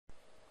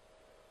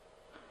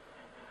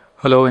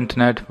Hello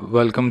Internet,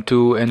 welcome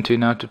to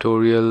Antenna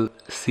tutorial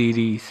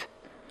series.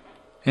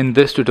 In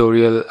this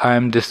tutorial I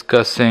am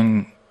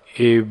discussing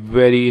a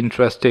very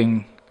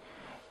interesting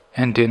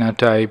antenna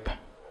type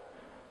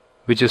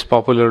which is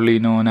popularly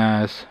known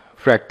as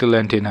fractal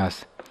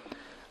antennas.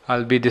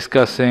 I'll be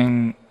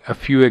discussing a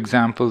few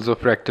examples of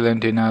fractal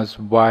antennas,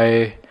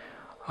 why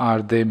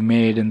are they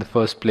made in the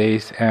first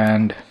place,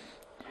 and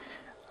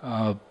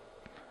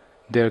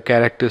their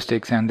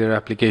characteristics and their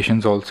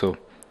applications also.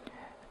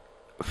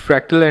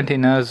 Fractal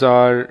antennas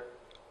are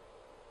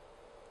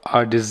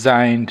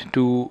designed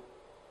to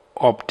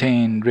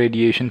obtain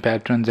radiation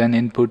patterns and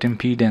input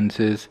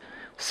impedances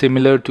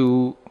similar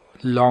to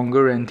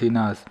longer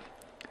antennas,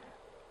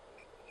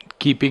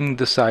 keeping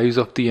the size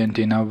of the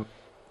antenna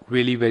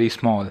really very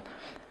small.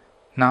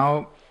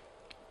 Now,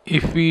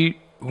 if we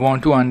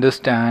want to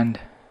understand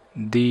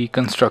the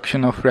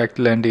construction of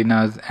fractal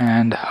antennas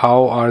and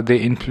how are they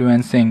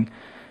influencing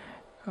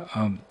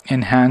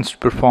enhanced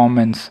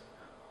performance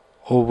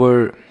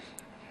over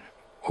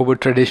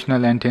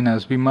traditional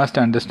antennas, we must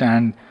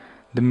understand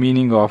the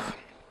meaning of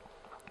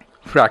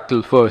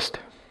fractal first.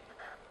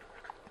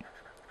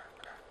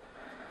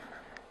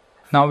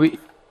 Now we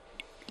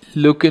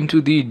look into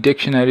the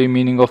dictionary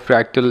meaning of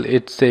fractal.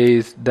 It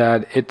says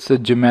that it's a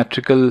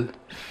geometrical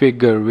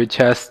figure which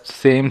has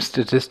same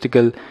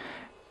statistical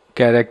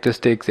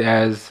characteristics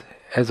as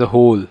a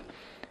whole.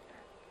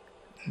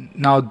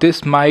 Now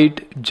this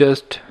might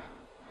just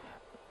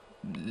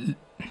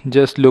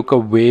look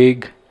a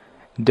vague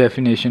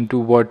definition to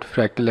what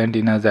fractal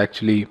antennas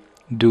actually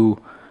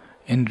do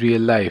in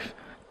real life.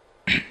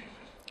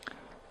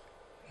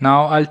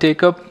 Now I'll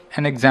take up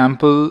an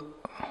example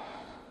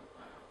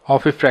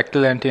of a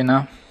fractal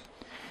antenna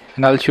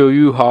and I'll show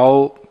you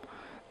how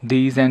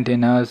these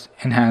antennas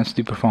enhance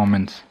the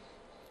performance.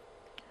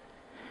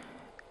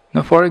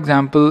 Now for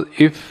example,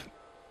 if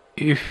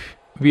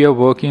we are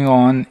working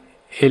on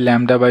a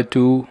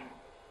λ/2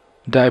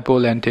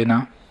 dipole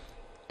antenna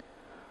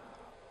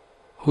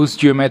whose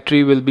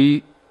geometry will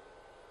be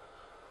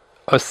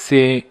a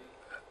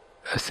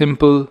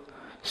simple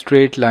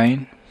straight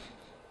line.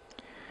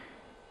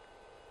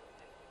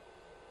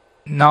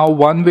 Now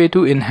one way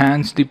to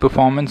enhance the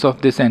performance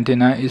of this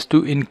antenna is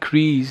to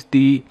increase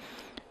the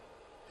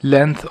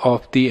length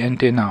of the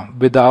antenna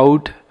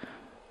without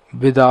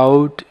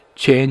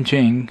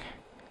changing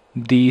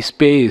the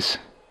space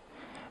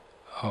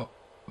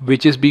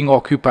which is being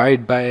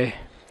occupied by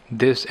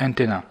this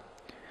antenna.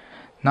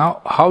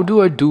 Now how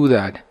do I do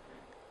that?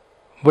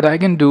 What I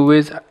can do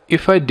is,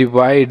 if I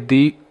divide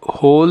the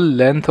whole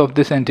length of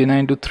this antenna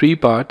into three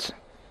parts,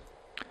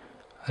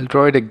 I'll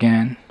draw it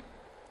again.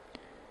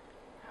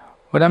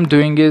 What I'm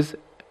doing is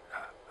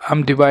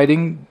I'm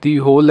dividing the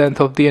whole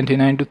length of the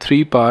antenna into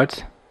three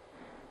parts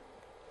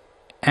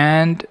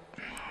and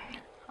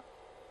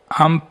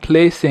I'm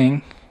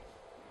placing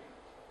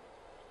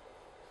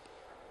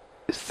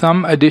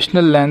some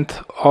additional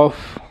length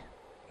of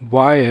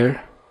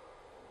wire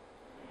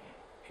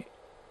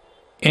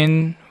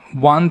in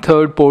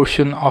 1/3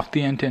 portion of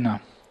the antenna,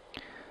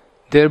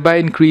 thereby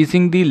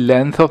increasing the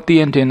length of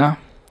the antenna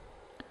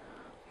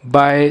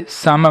by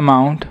some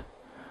amount,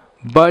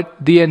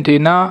 but the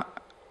antenna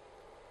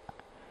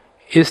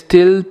is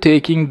still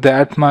taking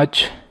that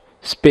much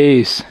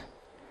space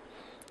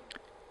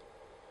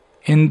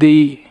in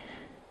the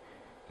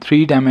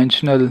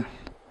three-dimensional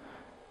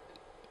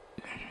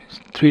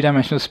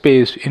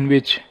space in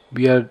which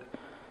we are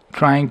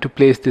trying to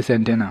place this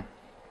antenna.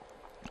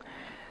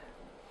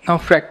 Now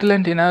fractal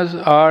antennas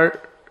are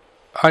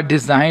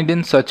designed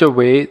in such a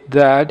way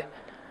that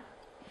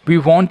we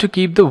want to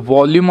keep the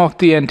volume of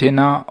the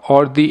antenna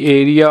or the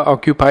area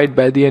occupied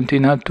by the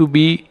antenna to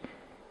be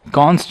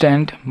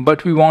constant,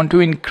 but we want to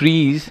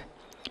increase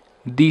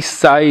the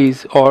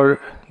size or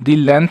the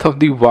length of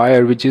the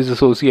wire which is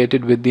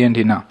associated with the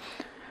antenna.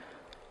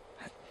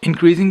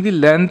 Increasing the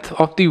length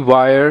of the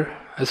wire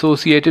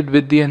associated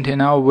with the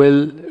antenna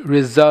will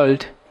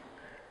result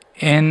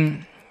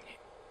in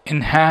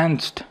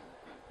enhanced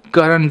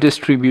current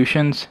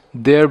distributions,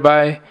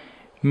 thereby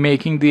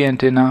making the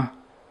antenna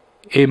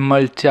a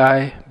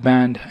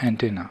multi-band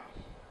antenna.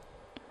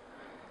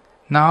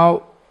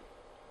 Now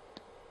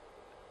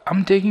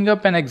I'm taking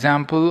up an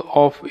example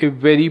of a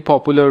very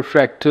popular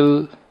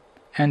fractal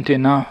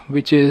antenna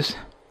which is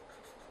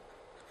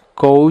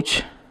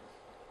Koch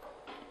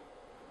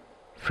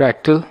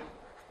fractal.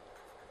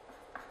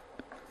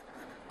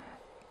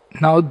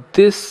 Now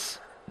this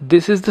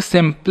is the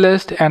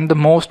simplest and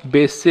the most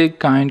basic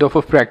kind of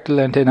a fractal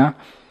antenna,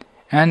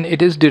 and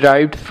it is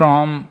derived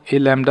from a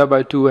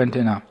λ/2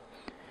 antenna.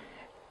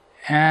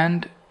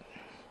 And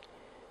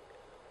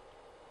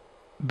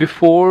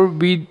before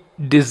we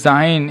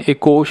design a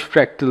Koch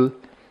fractal,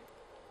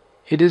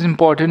 it is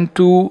important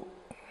to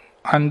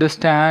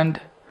understand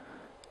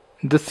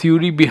the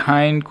theory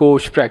behind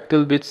Koch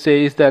fractal, which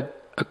says that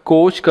a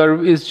Koch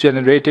curve is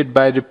generated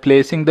by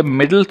replacing the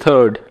middle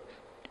third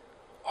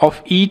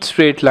of each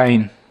straight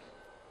line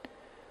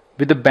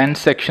with a bent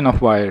section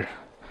of wire,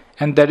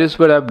 and that is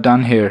what I've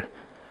done here.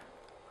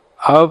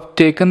 I've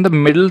taken the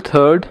middle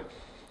third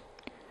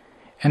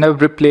and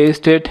I've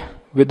replaced it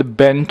with a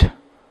bent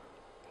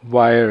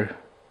wire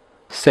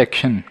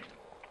section,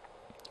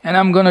 and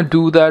I'm gonna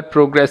do that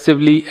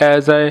progressively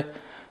as I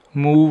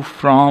move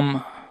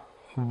from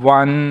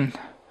one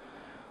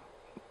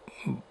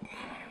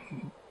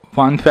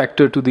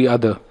factor to the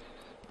other.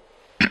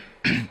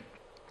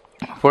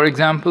 For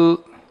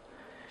example,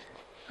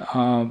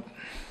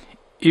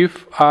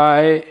 if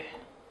I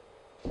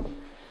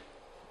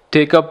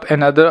take up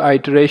another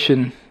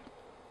iteration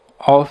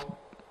of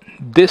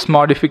this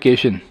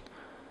modification,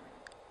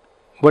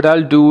 what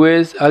I'll do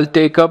is I'll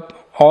take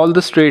up all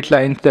the straight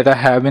lines that I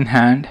have in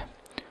hand.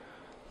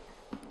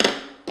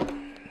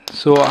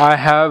 So I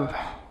have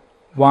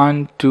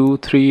 1, 2,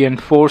 3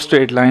 and 4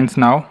 straight lines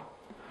now.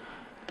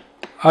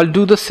 I'll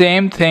do the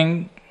same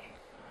thing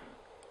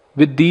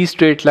with these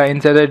straight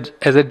lines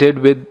as I did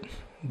with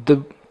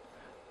the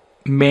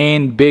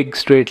main big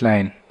straight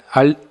line.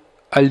 I'll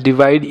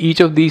divide each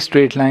of these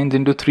straight lines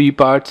into 3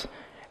 parts,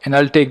 and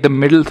I'll take the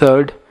middle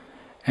third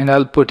and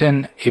I'll put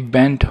in a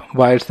bent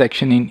wire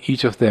section in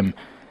each of them.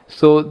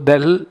 So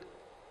that'll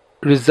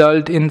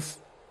result in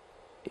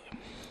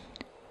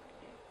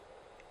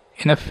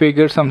a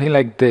figure something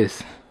like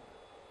this.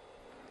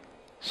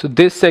 So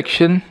this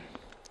section,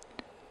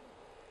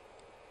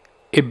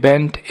 a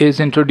bent is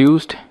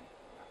introduced.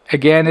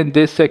 Again in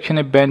this section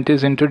a bent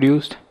is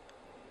introduced.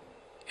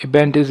 A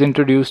bent is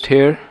introduced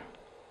here,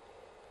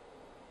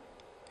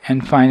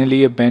 and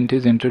finally a bent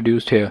is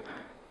introduced here.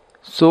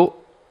 So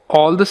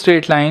all the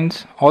straight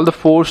lines, all the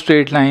 4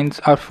 straight lines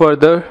are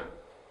further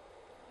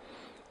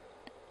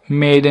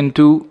made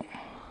into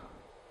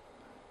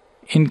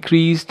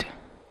increased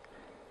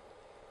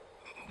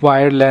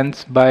wire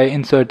lengths by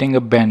inserting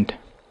a bent.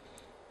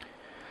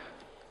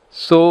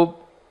 So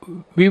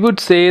we would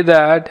say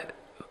that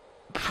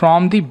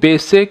from the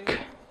basic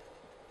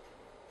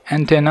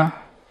antenna,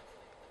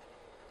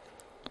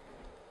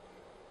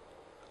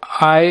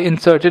 I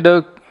inserted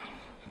a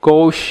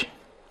Koch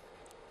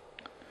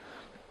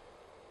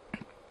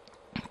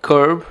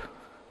curve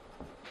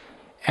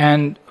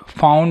and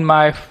found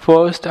my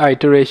first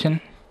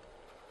iteration,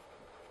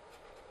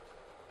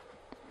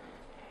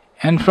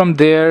 and from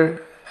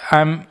there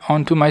I'm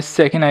on to my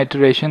second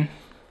iteration.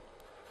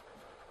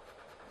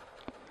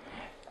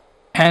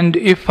 And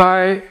if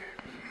I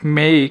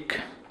make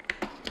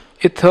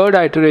a third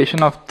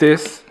iteration of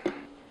this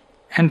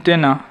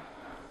antenna,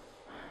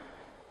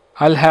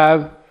 I'll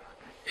have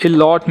a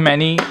lot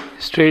many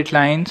straight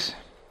lines.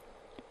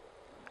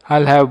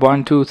 I'll have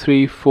 1, 2,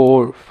 3,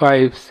 4,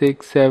 5,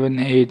 6, 7,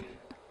 8,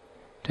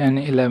 10,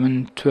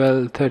 11,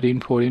 12, 13,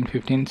 14,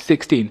 15,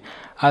 16.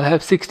 I'll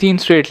have 16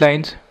 straight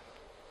lines,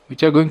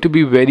 which are going to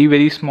be very,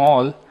 very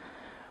small,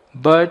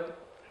 but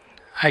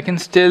I can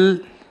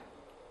still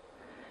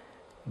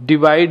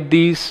divide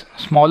these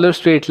smaller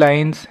straight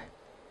lines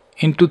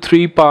into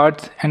 3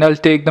 parts, and I'll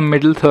take the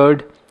middle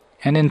third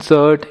and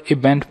insert a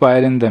bent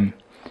wire in them.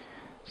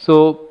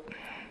 So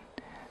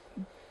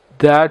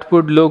that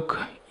would look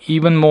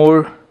even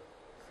more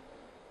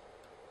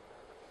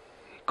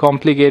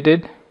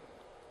complicated,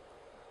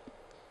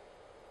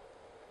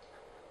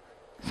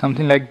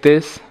 something like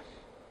this.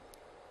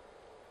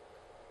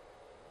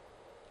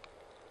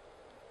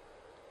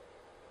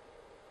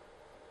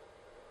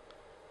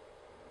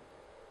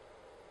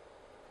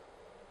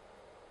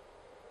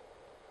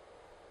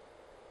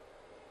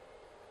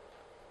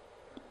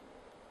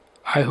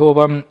 I hope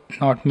I'm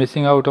not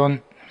missing out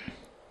on,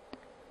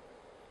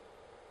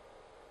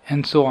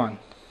 and so on.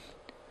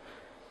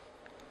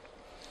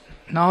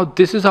 Now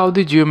this is how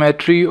the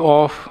geometry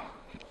of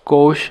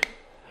Koch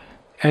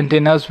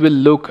antennas will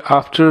look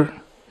after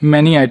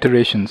many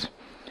iterations.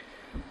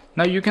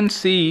 Now you can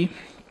see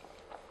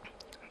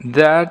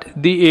that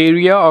the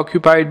area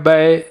occupied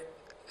by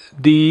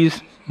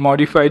these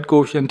modified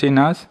Koch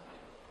antennas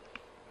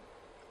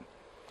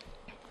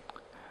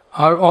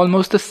are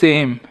almost the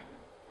same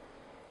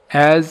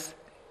as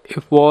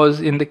it was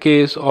in the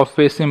case of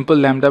a simple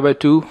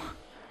λ/2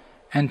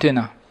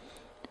 antenna.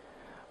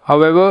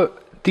 However,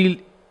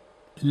 the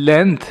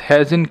length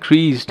has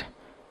increased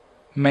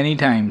many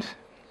times.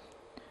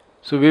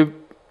 So we've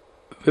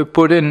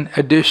put in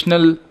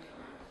additional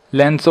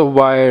lengths of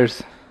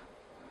wires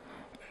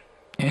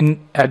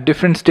at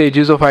different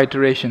stages of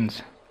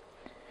iterations.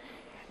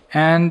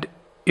 And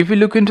if we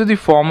look into the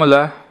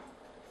formula,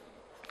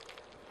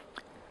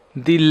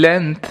 the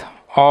length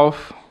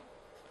of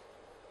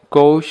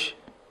Koch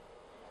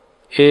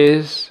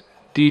is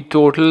the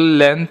total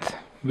length,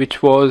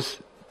 which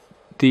was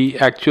the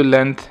actual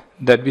length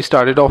that we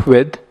started off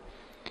with,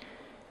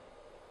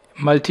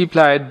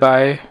 multiplied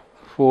by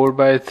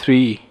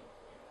 4/3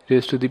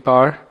 raised to the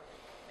power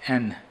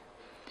n.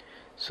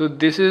 So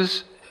this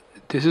is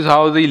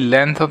how the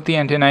length of the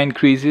antenna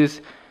increases,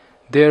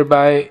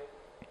 thereby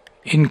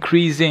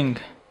increasing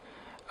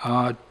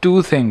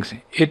 2 things.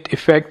 It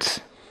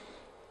affects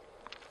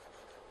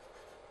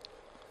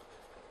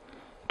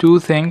 2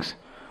 things.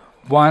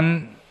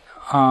 One,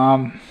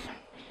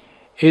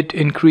 it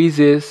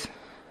increases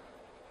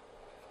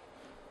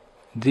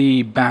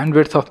the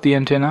bandwidth of the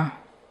antenna,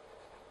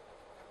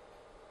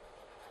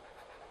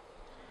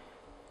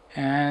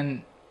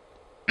 and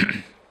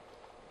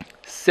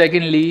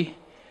secondly,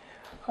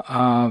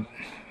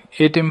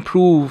 it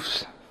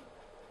improves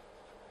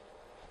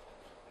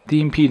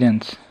the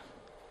impedance.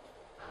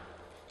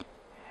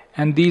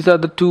 And these are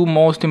the two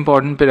most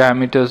important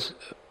parameters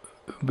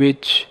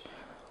which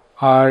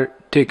are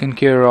taken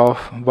care of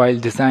while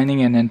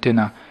designing an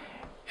antenna.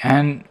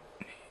 And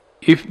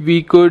if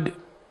we could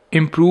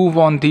improve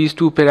on these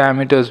two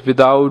parameters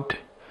without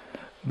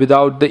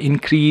the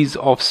increase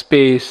of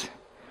space,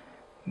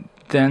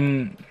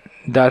 then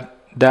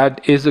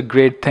that is a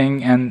great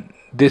thing, and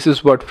this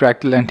is what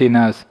fractal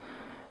antennas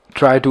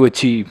try to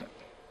achieve.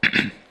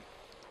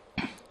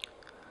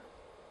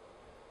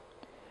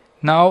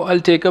 Now I'll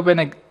take up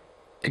an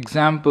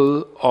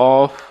example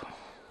of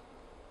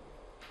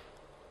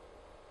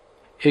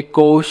a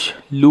Koch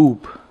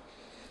loop.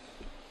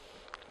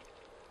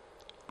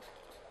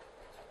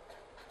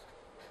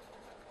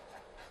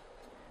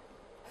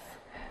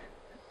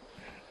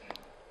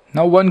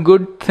 Now, one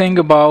good thing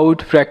about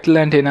fractal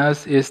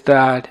antennas is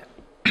that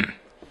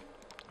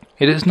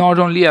it is not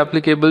only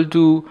applicable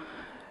to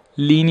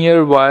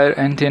linear wire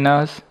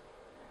antennas,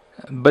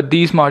 but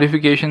these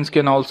modifications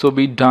can also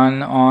be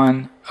done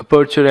on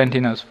aperture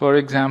antennas. For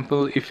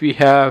example, if we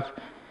have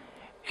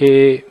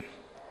a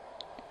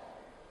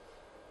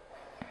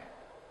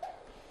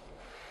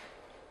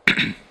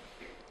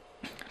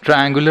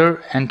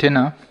triangular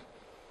antenna,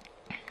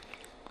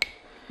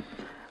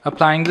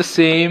 applying the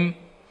same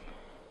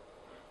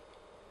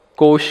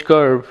Koch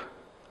curve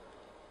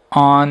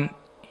on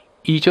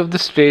each of the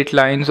straight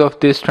lines of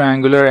this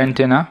triangular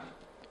antenna.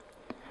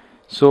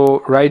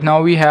 So right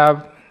now we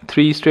have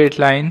 3 straight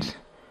lines.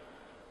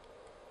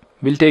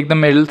 We'll take the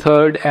middle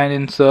third and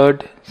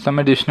insert some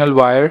additional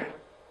wire,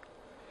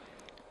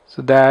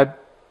 so that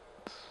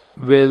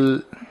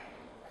will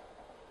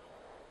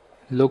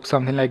look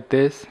something like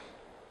this.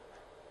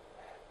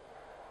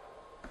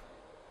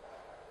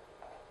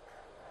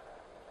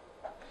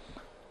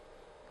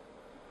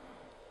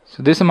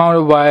 So this amount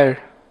of wire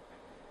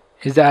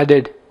is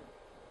added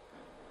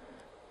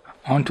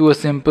onto a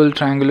simple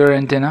triangular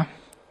antenna.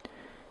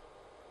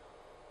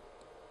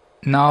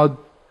 Now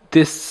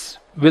this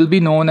will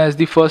be known as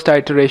the first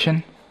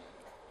iteration,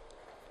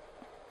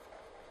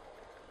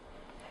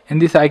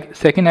 and the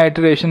second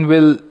iteration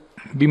will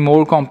be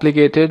more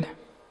complicated,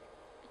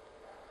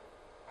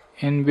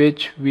 in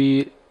which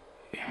we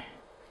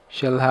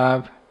shall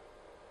have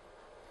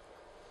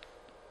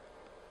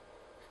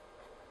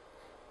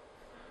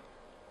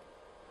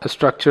a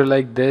structure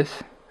like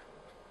this.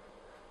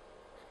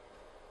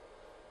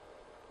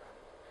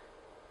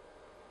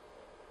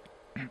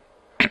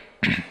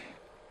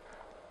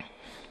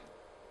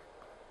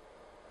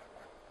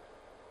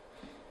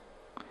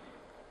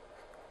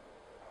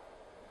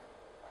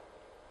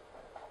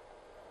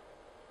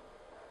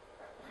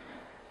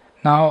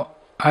 Now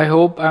I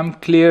hope I'm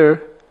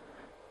clear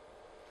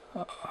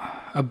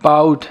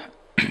about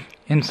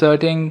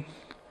inserting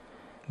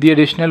the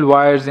additional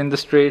wires in the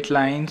straight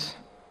lines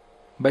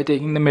by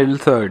taking the middle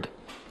third.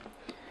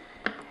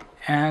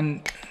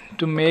 And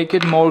to make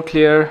it more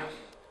clear,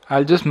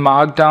 I'll just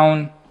mark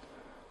down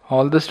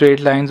all the straight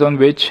lines on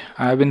which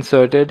I have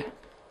inserted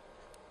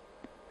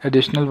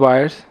additional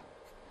wires,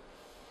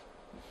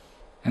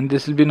 and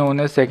this will be known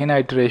as second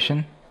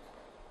iteration.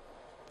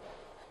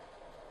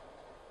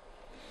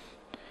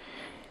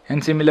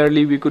 And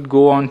similarly we could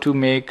go on to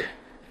make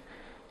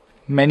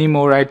many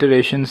more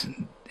iterations,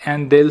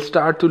 and they'll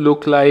start to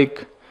look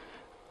like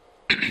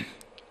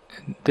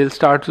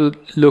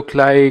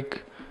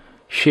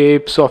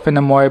shapes of an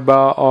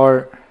amoeba,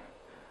 or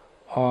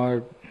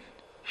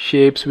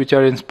shapes which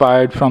are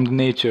inspired from the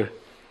nature.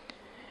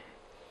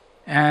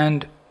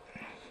 And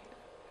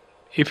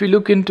if you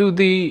look into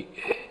the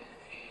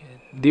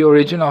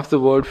origin of the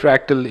word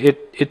fractal,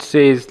 it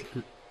says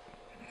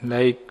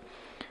like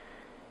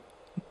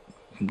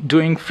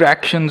doing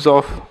fractions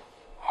of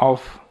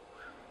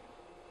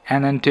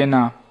an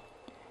antenna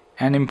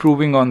and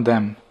improving on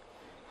them.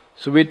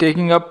 So we're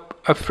taking up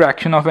a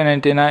fraction of an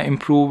antenna,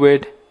 improve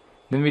it,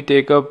 then we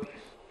take up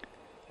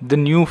the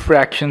new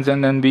fractions,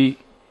 and then we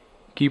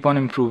keep on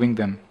improving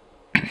them.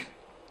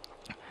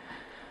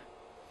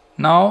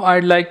 Now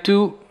I'd like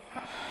to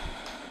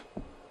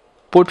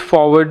put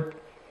forward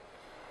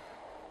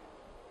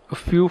a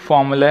few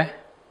formulae.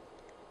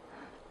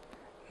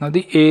 Now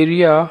the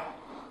area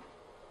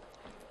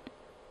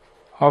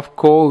of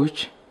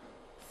Koch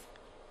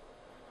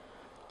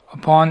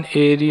upon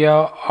area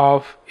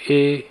of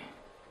a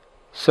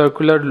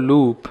circular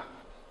loop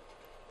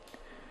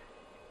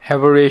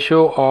have a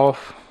ratio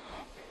of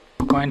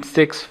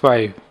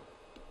 0.65.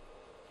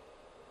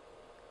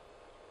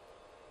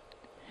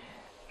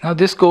 Now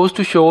this goes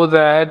to show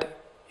that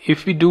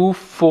if we do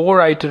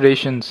 4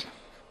 iterations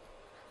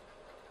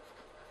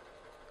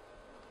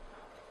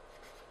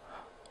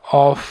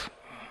of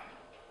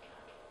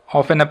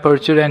an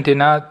aperture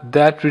antenna,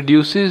 that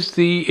reduces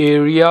the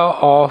area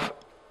of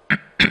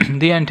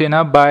the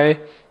antenna by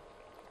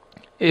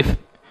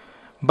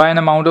an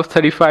amount of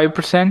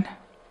 35%.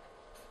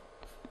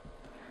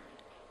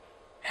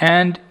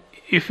 And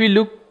if we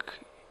look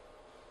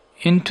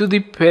into the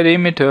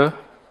perimeter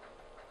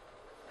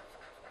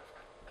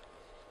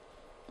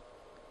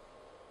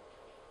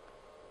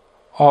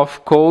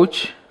of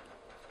Koch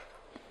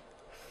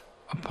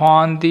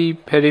upon the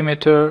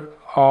perimeter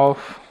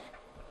of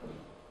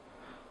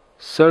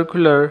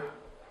circular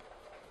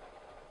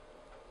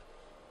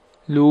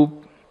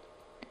loop,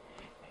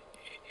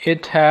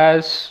 it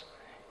has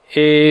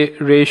a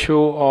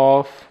ratio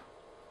of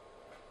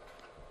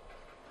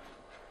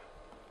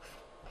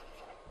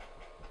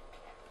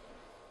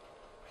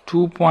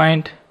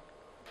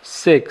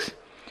 2.6.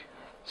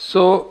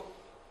 So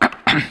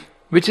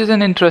which is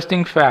an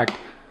interesting fact.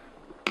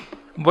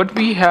 What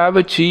we have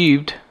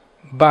achieved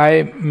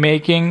by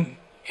making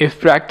a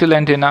fractal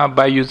antenna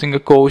by using a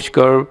Koch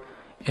curve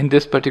in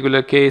this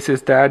particular case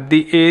is that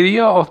the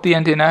area of the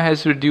antenna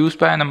has reduced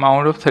by an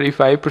amount of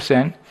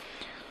 35%,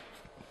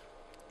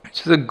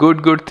 which is a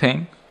good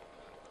thing.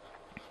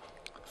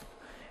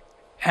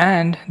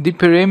 And the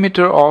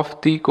perimeter of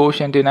the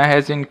Koch antenna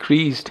has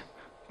increased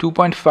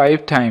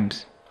 2.5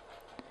 times,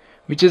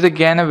 which is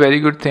again a very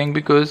good thing,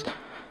 because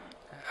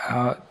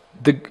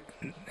the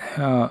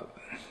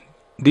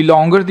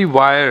longer the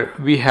wire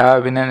we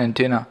have in an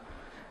antenna,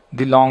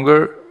 the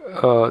longer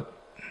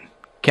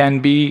can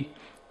be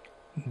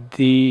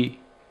the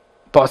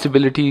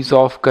possibilities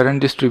of current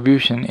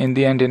distribution in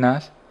the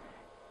antennas,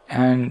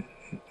 and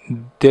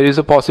there is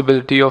a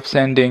possibility of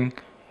sending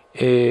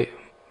a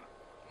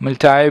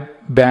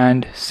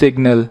multi-band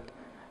signal,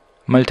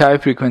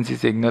 multi-frequency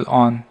signal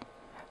on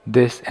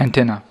this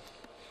antenna.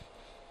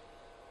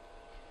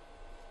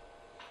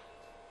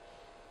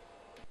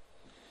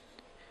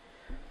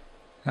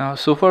 Now,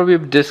 so far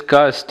we've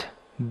discussed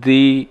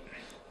the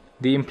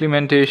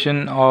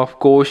implementation of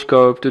Koch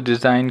curve to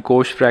design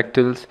Koch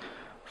fractals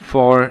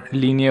for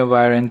linear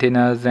wire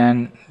antennas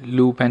and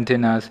loop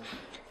antennas,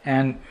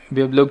 and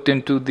we have looked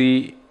into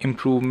the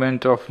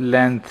improvement of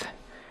length,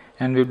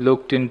 and we've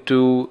looked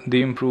into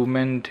the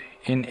improvement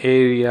in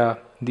area.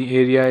 The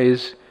area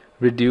is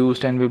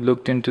reduced, and we've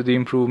looked into the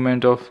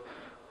improvement of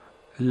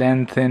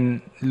length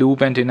in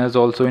loop antennas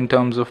also in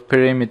terms of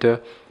perimeter.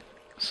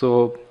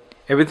 So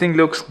everything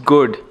looks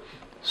good.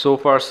 So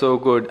far so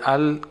good.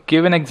 I'll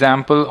give an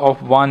example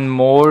of one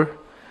more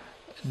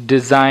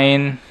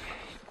design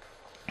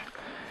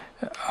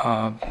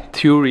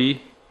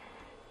theory,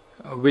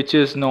 which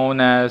is known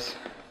as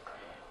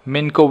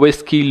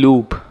Minkowski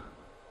loop.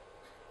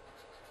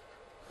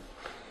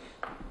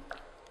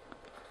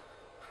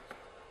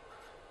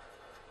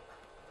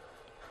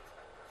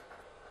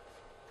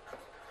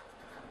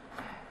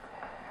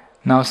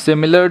 Now,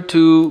 similar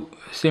to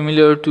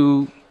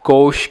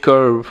Koch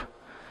curve,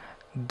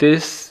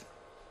 this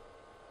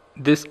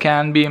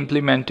can be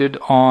implemented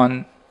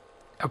on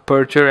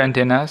aperture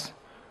antennas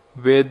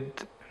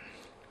with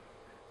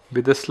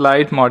a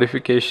slight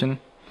modification.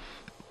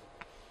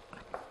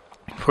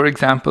 For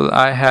example,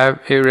 I have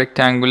a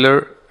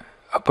rectangular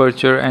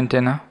aperture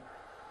antenna.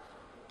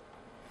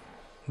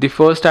 The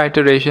first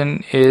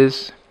iteration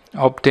is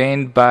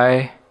obtained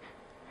by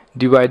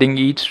dividing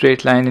each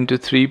straight line into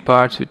 3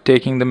 parts with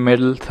taking the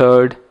middle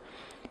third.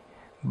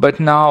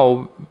 But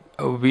now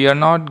we are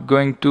not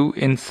going to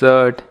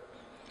insert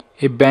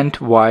a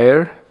bent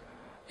wire.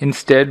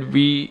 Instead,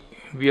 we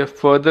are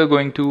further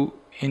going to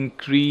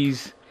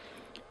increase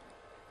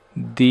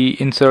the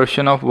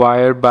insertion of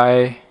wire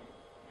by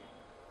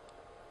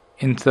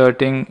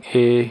inserting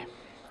a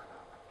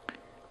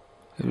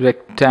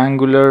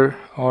rectangular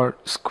or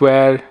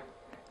square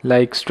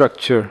like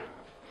structure.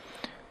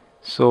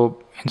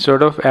 So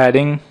instead of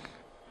adding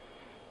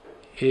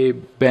a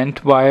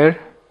bent wire,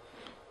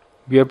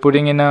 we are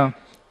putting in a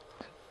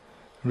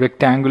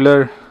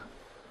rectangular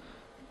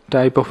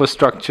type of a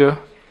structure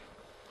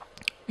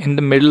in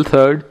the middle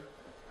third.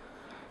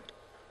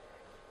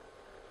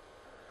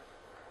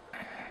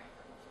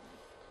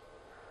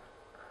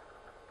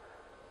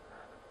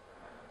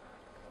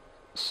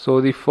 So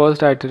the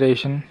first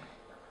iteration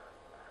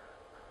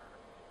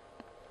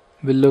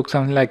will look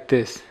something like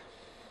this.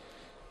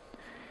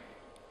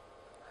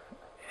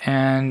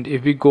 And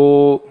if we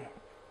go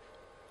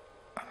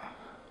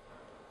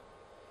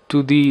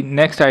to the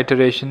next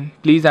iteration,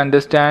 please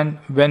understand,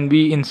 when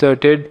we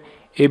inserted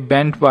a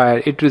bent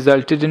wire, it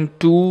resulted in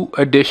 2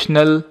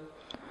 additional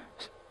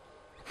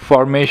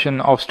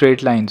formation of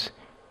straight lines.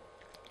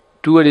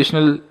 2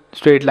 additional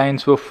straight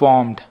lines were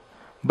formed,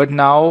 but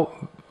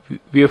now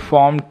we have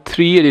formed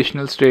 3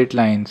 additional straight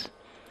lines.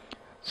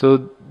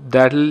 So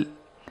that will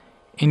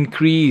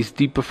increase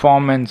the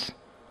performance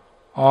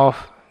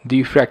of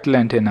the fractal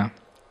antenna.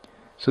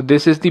 So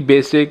this is the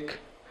basic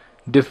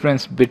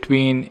difference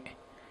between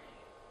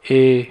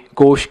a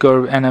Koch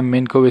curve and a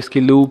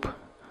Minkowski loop.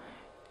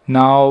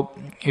 Now,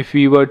 if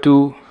we were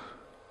to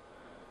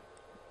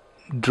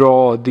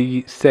draw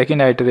the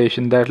second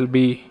iteration, that will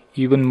be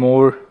even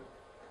more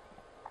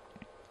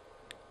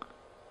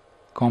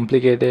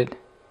complicated.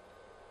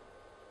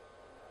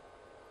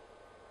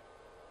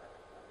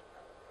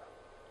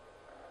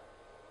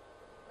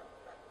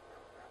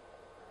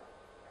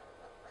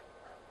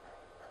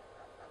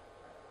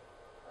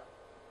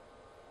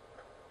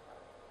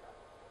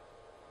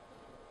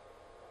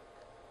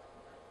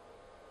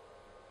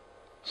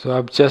 So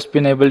I've just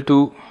been able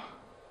to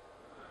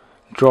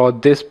draw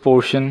this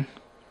portion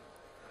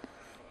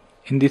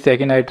in the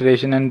second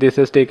iteration, and this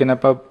has taken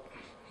up a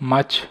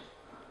much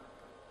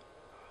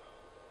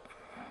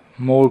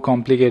more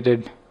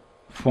complicated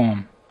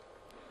form.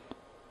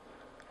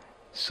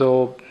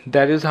 So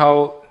that is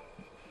how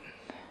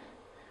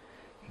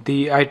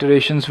the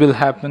iterations will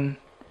happen,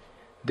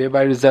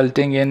 thereby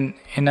resulting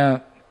in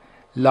a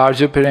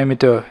larger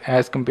parameter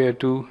as compared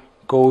to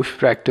Koch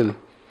fractal.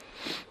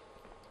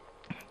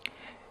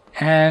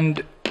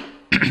 And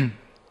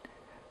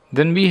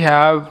then we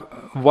have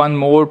one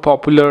more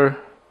popular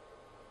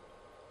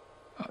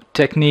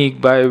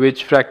technique by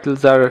which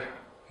fractals are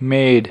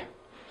made,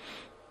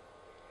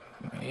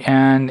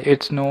 and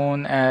it's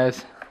known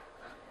as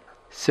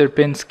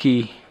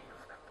Sierpinski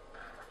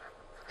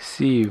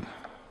sieve.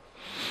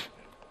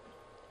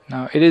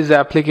 Now it is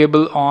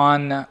applicable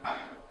on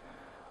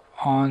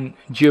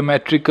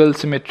geometrical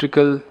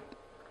symmetrical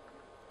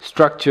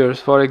structures.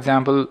 For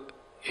example,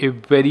 a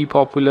very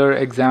popular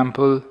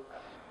example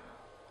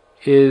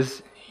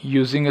is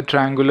using a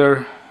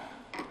triangular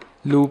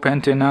loop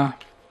antenna,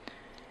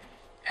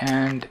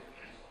 and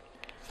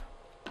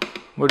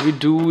what we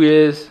do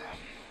is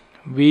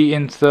we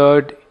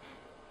insert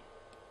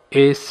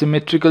a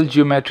symmetrical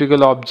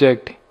geometrical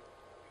object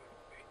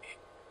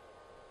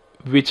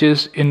which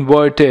is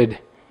inverted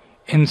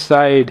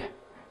inside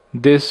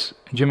this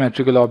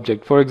geometrical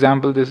object. For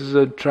example, this is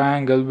a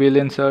triangle. We'll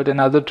insert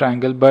another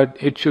triangle, but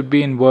it should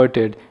be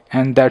inverted,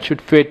 and that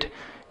should fit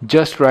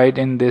just right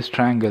in this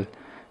triangle.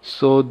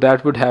 So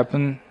that would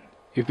happen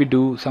if we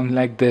do something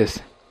like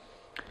this.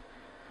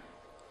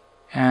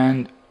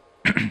 And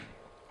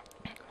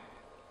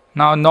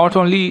now not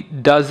only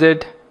does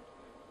it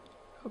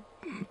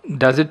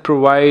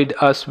provide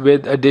us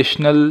with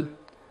additional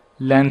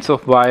lengths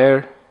of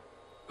wire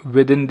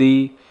within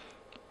the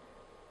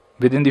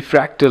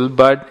fractal,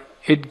 but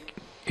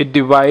it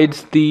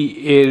divides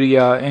the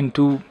area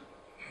into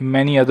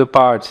many other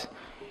parts,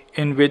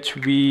 in which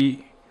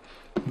we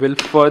will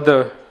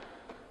further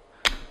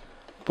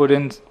put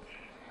in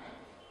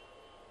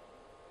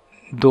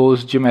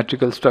those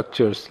geometrical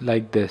structures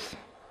like this.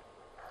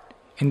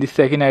 In the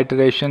second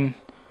iteration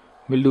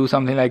we'll do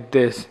something like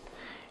this.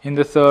 In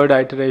the third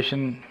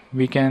iteration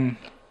we can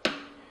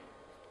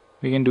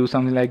do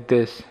something like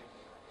this.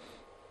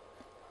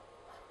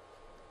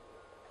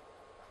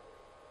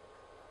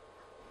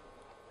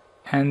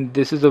 And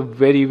this is a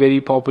very, very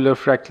popular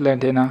fractal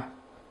antenna,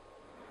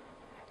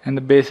 and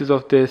the basis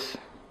of this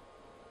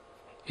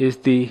is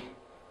the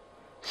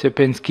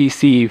Sierpinski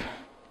sieve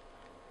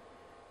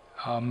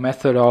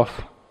method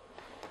of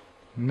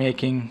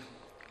making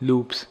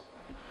loops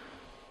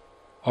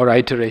or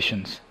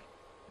iterations.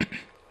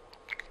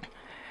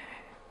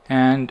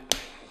 And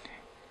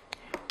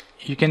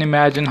you can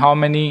imagine how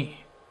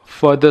many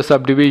further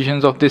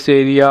subdivisions of this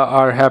area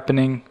are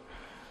happening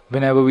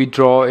whenever we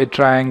draw a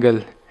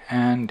triangle,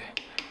 and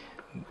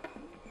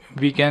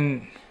we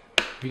can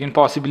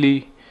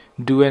possibly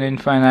do an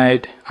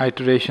infinite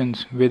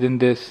iterations within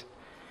this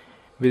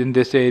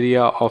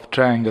area of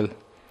triangle.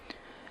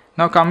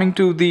 Now coming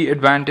to the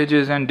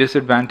advantages and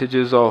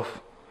disadvantages of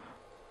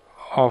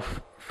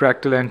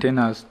fractal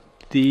antennas.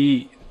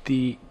 The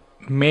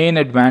main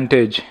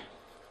advantage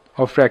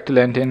of fractal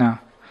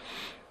antenna,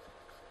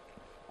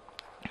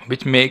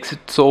 which makes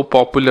it so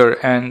popular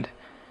and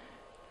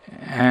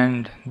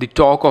the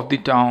talk of the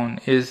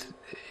town, is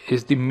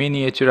the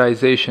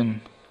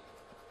miniaturization.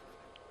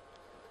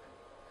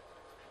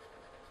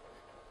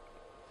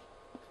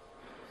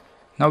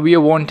 Now we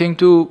are wanting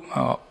to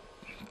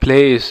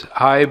place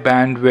high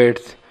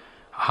bandwidth,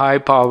 high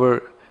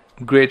power,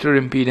 greater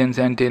impedance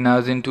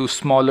antennas into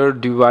smaller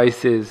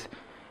devices,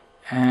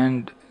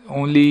 and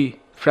only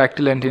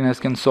fractal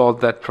antennas can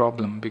solve that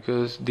problem,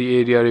 because the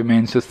area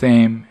remains the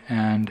same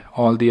and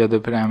all the other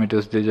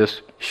parameters, they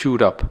just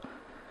shoot up.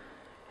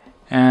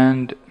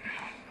 And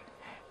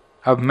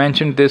I've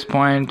mentioned this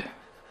point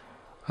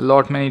a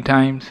lot many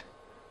times: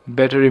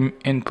 better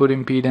input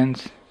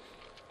impedance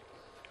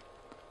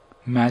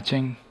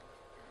matching.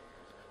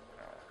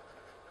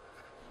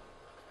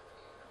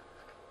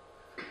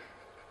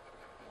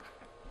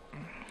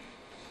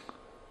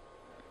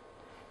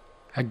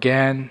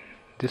 Again,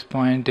 this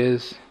point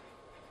is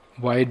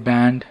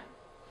wideband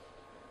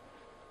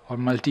or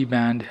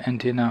multi-band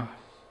antenna.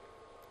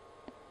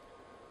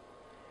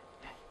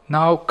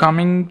 Now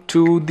coming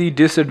to the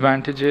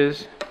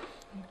disadvantages,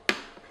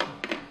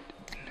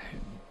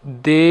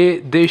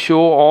 they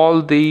show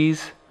all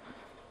these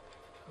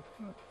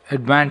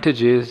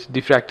advantages.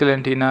 The fractal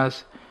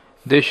antennas,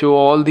 they show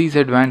all these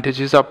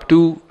advantages up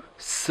to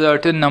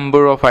certain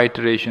number of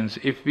iterations.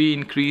 If we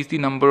increase the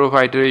number of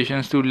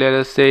iterations to, let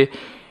us say,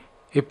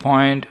 a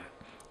point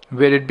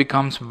where it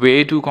becomes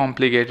way too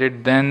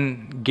complicated,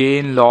 then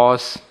gain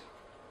loss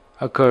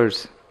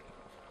occurs.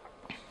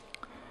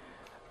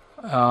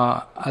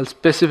 I'll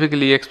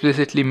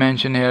explicitly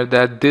mention here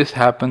that this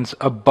happens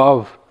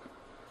above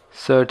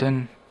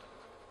certain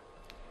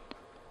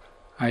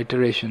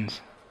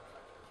iterations.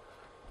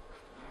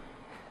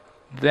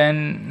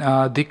 then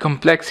the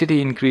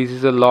complexity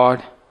increases a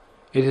lot.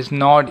 It is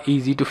not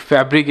easy to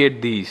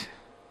fabricate these.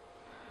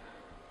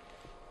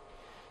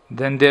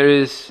 Then there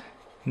is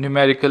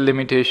numerical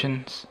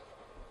limitations.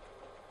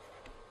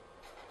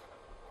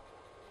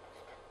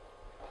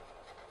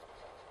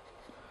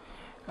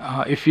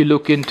 If you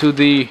look into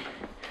the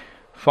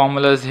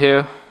formulas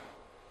here,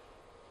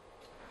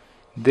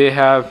 they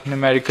have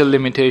numerical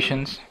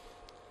limitations.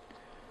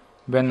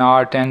 When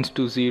r tends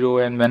to 0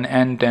 and when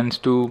n tends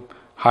to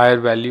higher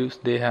values,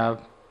 they have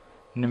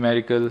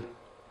numerical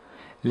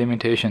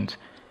limitations.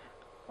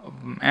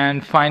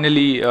 And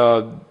finally,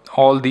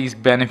 all these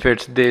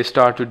benefits, they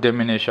start to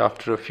diminish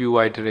after a few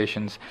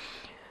iterations.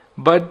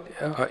 But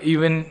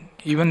even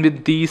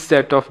with these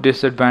set of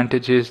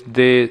disadvantages,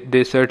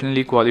 they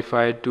certainly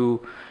qualify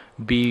to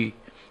be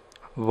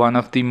one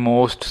of the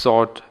most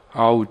sought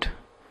out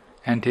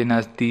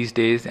antennas these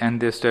days,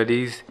 and their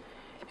studies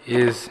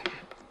is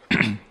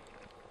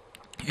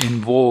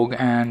in vogue,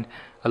 and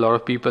a lot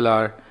of people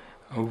are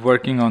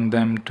working on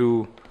them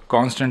to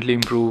constantly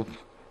improve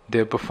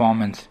their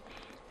performance.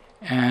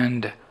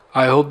 And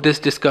I hope this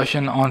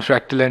discussion on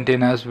fractal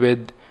antennas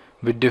with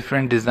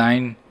different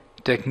design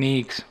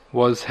techniques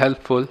was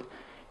helpful.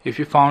 If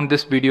you found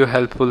this video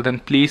helpful, then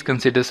please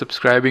consider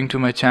subscribing to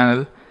my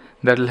channel.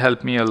 That will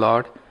help me a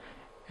lot.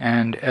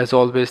 And as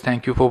always,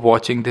 thank you for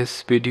watching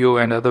this video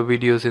and other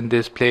videos in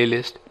this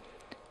playlist.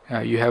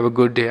 You have a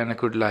good day and a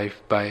good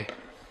life. Bye.